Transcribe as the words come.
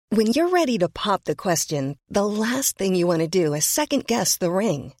When you're ready to pop the question, the last thing you want to do is second-guess the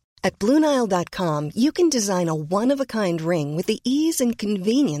ring. At BlueNile.com, you can design a one-of-a-kind ring with the ease and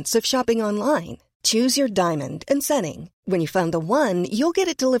convenience of shopping online. Choose your diamond and setting. When you find the one, you'll get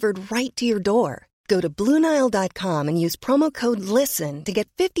it delivered right to your door. Go to BlueNile.com and use promo code LISTEN to get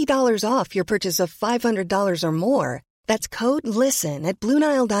 $50 off your purchase of $500 or more. That's code LISTEN at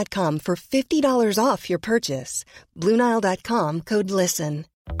BlueNile.com for $50 off your purchase. BlueNile.com, code LISTEN.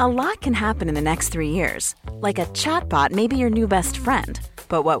 A lot can happen in the next 3 years. Like a chatbot may be your new best friend.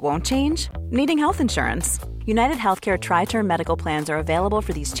 But what won't change? Needing health insurance. United Healthcare Tri-Term Medical Plans are available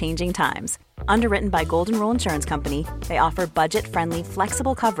for these changing times. Underwritten by Golden Rule Insurance Company, they offer budget-friendly,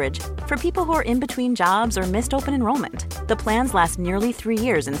 flexible coverage for people who are in between jobs or missed open enrollment. The plans last nearly 3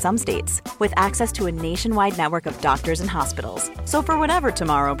 years in some states, with access to a nationwide network of doctors and hospitals. So for whatever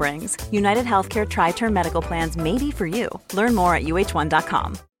tomorrow brings, United Healthcare Tri-Term Medical Plans may be for you. Learn more at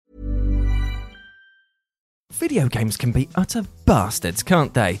uh1.com. Video games can be utter bastards,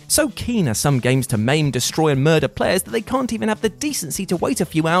 can't they? So keen are some games to maim, destroy and murder players that they can't even have the decency to wait a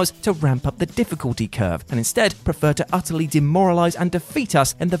few hours to ramp up the difficulty curve, and instead prefer to utterly demoralise and defeat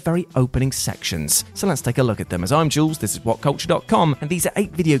us in the very opening sections. So let's take a look at them. As I'm Jules, this is WhatCulture.com, and these are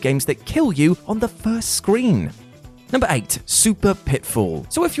 8 video games that kill you on the first screen. Number 8, Super Pitfall.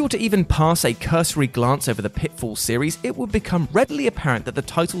 So if you're to even pass a cursory glance over the Pitfall series, it would become readily apparent that the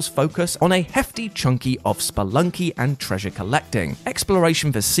titles focus on a hefty chunky of spelunky and treasure collecting.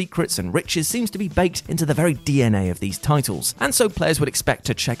 Exploration for secrets and riches seems to be baked into the very DNA of these titles, and so players would expect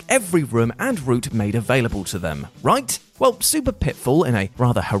to check every room and route made available to them, right? Well, Super Pitfall, in a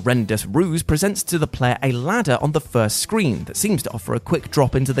rather horrendous ruse, presents to the player a ladder on the first screen that seems to offer a quick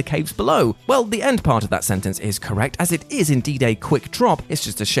drop into the caves below. Well, the end part of that sentence is correct, as it is indeed a quick drop. It's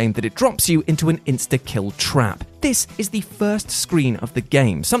just a shame that it drops you into an insta-kill trap. This is the first screen of the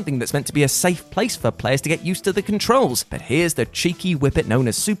game, something that's meant to be a safe place for players to get used to the controls. But here's the cheeky whippet known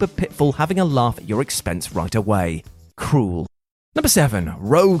as Super Pitfall having a laugh at your expense right away. Cruel. Number 7,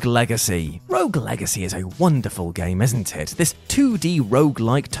 Rogue Legacy. Rogue Legacy is a wonderful game, isn't it? This 2D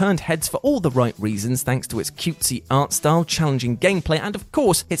roguelike turned heads for all the right reasons thanks to its cutesy art style, challenging gameplay, and of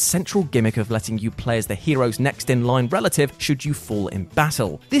course, its central gimmick of letting you play as the hero's next-in-line relative should you fall in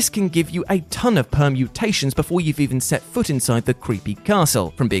battle. This can give you a ton of permutations before you've even set foot inside the creepy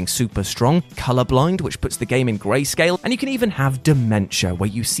castle, from being super strong, colorblind, which puts the game in grayscale, and you can even have dementia, where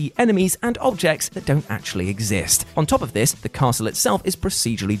you see enemies and objects that don't actually exist. On top of this, the castle itself is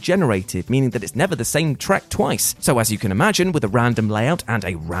procedurally generated, meaning that it's never the same track twice. So as you can imagine, with a random layout and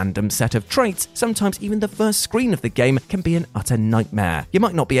a random set of traits, sometimes even the first screen of the game can be an utter nightmare. You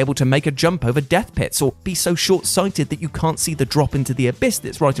might not be able to make a jump over death pits, or be so short-sighted that you can't see the drop into the abyss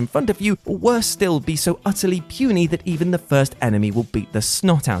that's right in front of you, or worse still, be so utterly puny that even the first enemy will beat the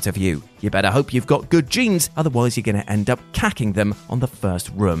snot out of you. You better hope you've got good genes, otherwise you're going to end up cacking them on the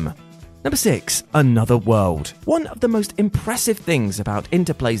first room. Number 6, Another World. One of the most impressive things about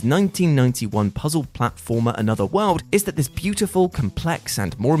Interplay's 1991 puzzle platformer Another World is that this beautiful, complex,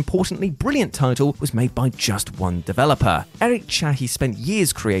 and more importantly, brilliant title was made by just one developer. Eric Chahi spent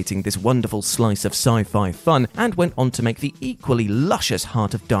years creating this wonderful slice of sci-fi fun and went on to make the equally luscious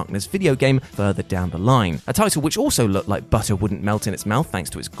Heart of Darkness video game further down the line. A title which also looked like butter wouldn't melt in its mouth thanks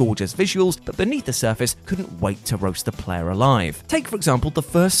to its gorgeous visuals, but beneath the surface couldn't wait to roast the player alive. Take, for example, the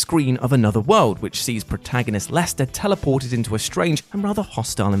first screen of Another World, which sees protagonist Lester teleported into a strange and rather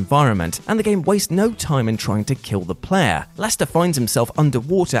hostile environment, and the game wastes no time in trying to kill the player. Lester finds himself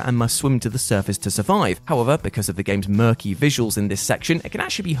underwater and must swim to the surface to survive. However, because of the game's murky visuals in this section, it can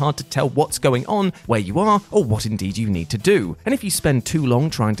actually be hard to tell what's going on, where you are, or what indeed you need to do. And if you spend too long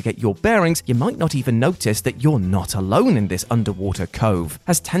trying to get your bearings, you might not even notice that you're not alone in this underwater cove,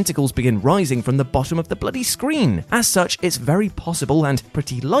 as tentacles begin rising from the bottom of the bloody screen. As such, it's very possible and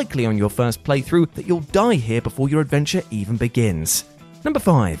pretty likely on your first playthrough that you'll die here before your adventure even begins. Number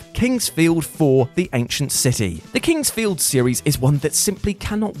 5, King's Field 4: The Ancient City. The King's Field series is one that simply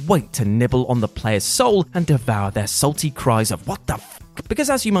cannot wait to nibble on the player's soul and devour their salty cries of "what the f***?" Because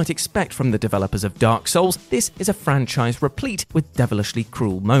as you might expect from the developers of Dark Souls, this is a franchise replete with devilishly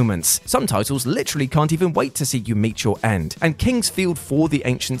cruel moments. Some titles literally can't even wait to see you meet your end, and King's Field 4: The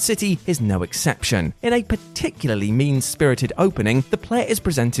Ancient City is no exception. In a particularly mean-spirited opening, the player is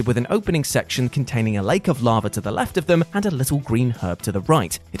presented with an opening section containing a lake of lava to the left of them and a little green herb to the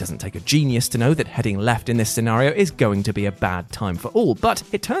right. It doesn't take a genius to know that heading left in this scenario is going to be a bad time for all, but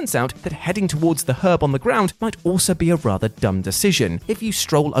it turns out that heading towards the herb on the ground might also be a rather dumb decision. if you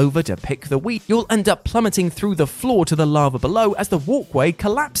stroll over to pick the wheat, you'll end up plummeting through the floor to the lava below as the walkway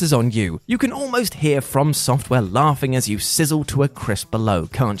collapses on you. You can almost hear From Software laughing as you sizzle to a crisp below,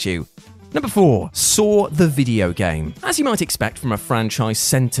 can't you? Number 4. Saw the video game. As you might expect from a franchise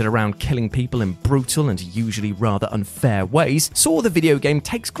centered around killing people in brutal and usually rather unfair ways, Saw the video game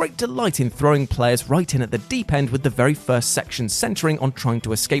takes great delight in throwing players right in at the deep end, with the very first section centering on trying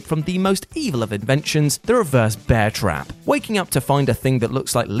to escape from the most evil of inventions, the reverse bear trap. Waking up to find a thing that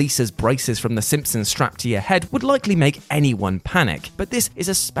looks like Lisa's braces from The Simpsons strapped to your head would likely make anyone panic, but this is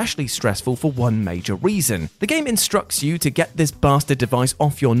especially stressful for one major reason. The game instructs you to get this bastard device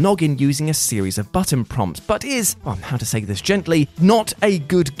off your noggin using a series of button prompts, but is, how to say this gently, not a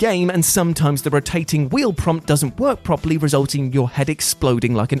good game, and sometimes the rotating wheel prompt doesn't work properly, resulting in your head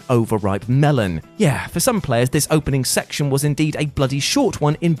exploding like an overripe melon. Yeah, for some players this opening section was indeed a bloody short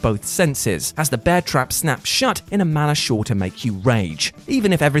one in both senses, as the bear trap snaps shut in a manner sure to make you rage.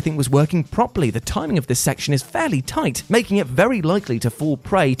 Even if everything was working properly, the timing of this section is fairly tight, making it very likely to fall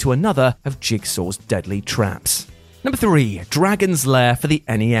prey to another of Jigsaw's deadly traps. Number 3. Dragon's Lair for the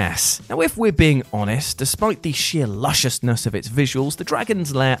NES. Now, if we're being honest, despite the sheer lusciousness of its visuals, the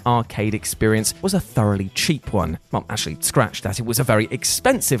Dragon's Lair arcade experience was a thoroughly cheap one. Well, actually, scratch that, it was a very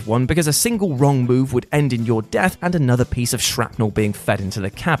expensive one, because a single wrong move would end in your death and another piece of shrapnel being fed into the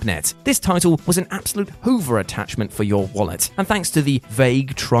cabinet. This title was an absolute Hoover attachment for your wallet, and thanks to the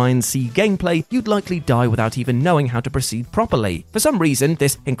vague try-and-see gameplay, you'd likely die without even knowing how to proceed properly. For some reason,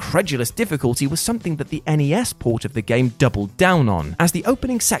 this incredulous difficulty was something that the NES port of the game doubled down on, as the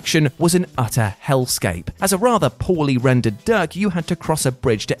opening section was an utter hellscape. As a rather poorly rendered Dirk, you had to cross a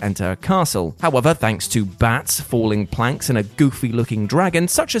bridge to enter a castle. However, thanks to bats, falling planks, and a goofy-looking dragon,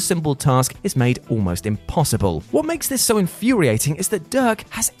 such a simple task is made almost impossible. What makes this so infuriating is that Dirk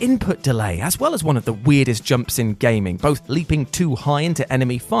has input delay, as well as one of the weirdest jumps in gaming, both leaping too high into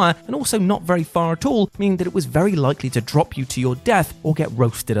enemy fire and also not very far at all, meaning that it was very likely to drop you to your death or get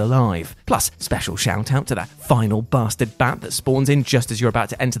roasted alive. Plus, special shout out to that final bastard bat that spawns in just as you're about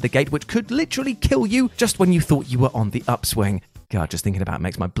to enter the gate, which could literally kill you just when you thought you were on the upswing. God, just thinking about it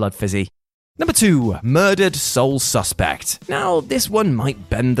makes my blood fizzy. Number 2. Murdered Sole Suspect. Now, this one might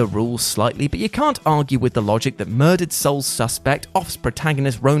bend the rules slightly, but you can't argue with the logic that Murdered Sole Suspect offs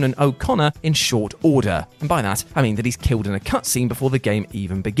protagonist Ronan O'Connor in short order. And by that, I mean that he's killed in a cutscene before the game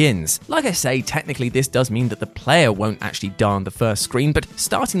even begins. Like I say, technically this does mean that the player won't actually die on the first screen, but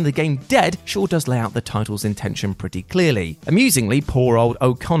starting the game dead sure does lay out the title's intention pretty clearly. Amusingly, poor old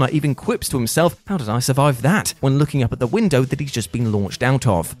O'Connor even quips to himself, "How did I survive that?" when looking up at the window that he's just been launched out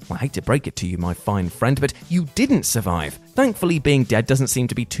of. Well, I hate to break it to you, my fine friend, but you didn't survive. Thankfully, being dead doesn't seem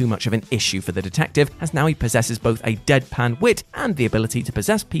to be too much of an issue for the detective, as now he possesses both a deadpan wit and the ability to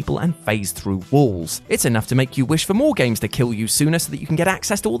possess people and phase through walls. It's enough to make you wish for more games to kill you sooner so that you can get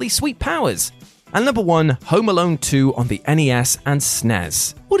access to all these sweet powers. And number 1, Home Alone 2 on the NES and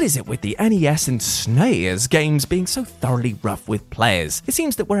SNES. What is it with the NES and SNES games being so thoroughly rough with players? It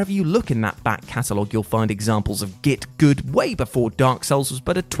seems that wherever you look in that back catalogue, you'll find examples of Git good way before Dark Souls was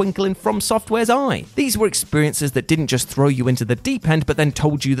but a twinkle in From Software's eye. These were experiences that didn't just throw you into the deep end, but then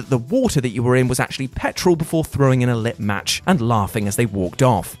told you that the water that you were in was actually petrol before throwing in a lit match and laughing as they walked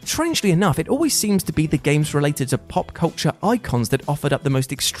off. Strangely enough, it always seems to be the games related to pop culture icons that offered up the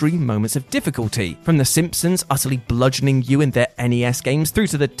most extreme moments of difficulty. From The Simpsons utterly bludgeoning you in their NES games, through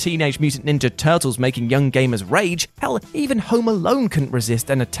to the Teenage Mutant Ninja Turtles making young gamers rage. Hell, even Home Alone couldn't resist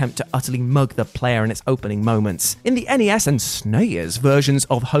an attempt to utterly mug the player in its opening moments. In the NES and SNES versions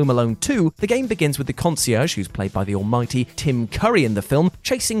of Home Alone 2, the game begins with the concierge, who's played by the almighty Tim Curry in the film,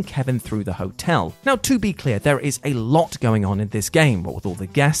 chasing Kevin through the hotel. Now, to be clear, there is a lot going on in this game, what with all the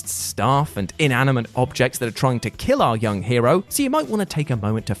guests, staff, and inanimate objects that are trying to kill our young hero, so you might want to take a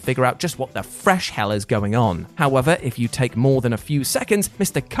moment to figure out just what the fresh hell is going on. However, if you take more than a few seconds,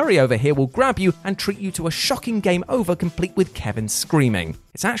 Mr. Curry over here will grab you and treat you to a shocking game over complete with Kevin screaming.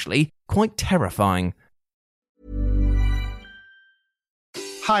 It's actually quite terrifying.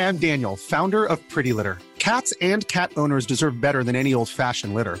 Hi, I'm Daniel, founder of Pretty Litter. Cats and cat owners deserve better than any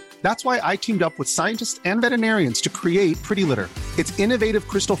old-fashioned litter. That's why I teamed up with scientists and veterinarians to create Pretty Litter. Its innovative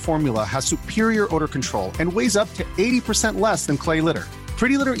crystal formula has superior odor control and weighs up to 80% less than clay litter.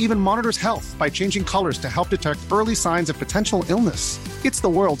 Pretty Litter even monitors health by changing colors to help detect early signs of potential illness. It's the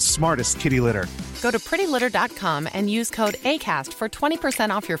world's smartest kitty litter. Go to prettylitter.com and use code ACAST for 20%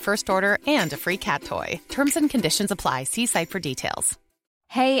 off your first order and a free cat toy. Terms and conditions apply. See site for details.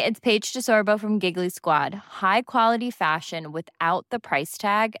 Hey, it's Paige DeSorbo from Giggly Squad. High quality fashion without the price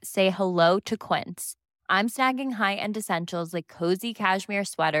tag. Say hello to Quince. I'm snagging high-end essentials like cozy cashmere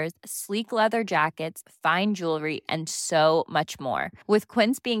sweaters, sleek leather jackets, fine jewelry, and so much more. With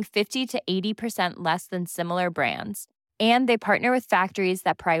Quince being 50 to 80% less than similar brands. And they partner with factories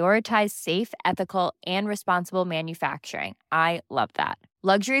that prioritize safe, ethical, and responsible manufacturing. I love that.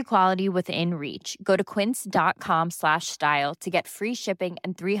 Luxury quality within reach. Go to quince.com/style to get free shipping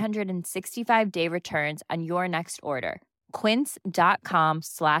and 365-day returns on your next order.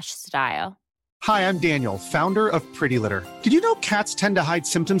 Quince.com/style. Hi, I'm Daniel, founder of Pretty Litter. Did you know cats tend to hide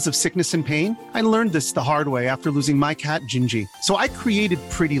symptoms of sickness and pain? I learned this the hard way after losing my cat, Gingy. So I created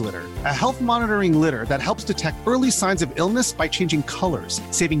Pretty Litter, a health monitoring litter that helps detect early signs of illness by changing colors,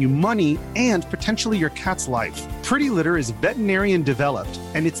 saving you money and potentially your cat's life. Pretty Litter is veterinarian developed,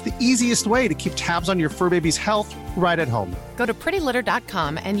 and it's the easiest way to keep tabs on your fur baby's health right at home. Go to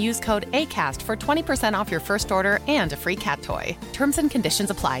prettylitter.com and use code ACAST for 20% off your first order and a free cat toy. Terms and conditions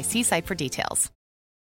apply. See site for details.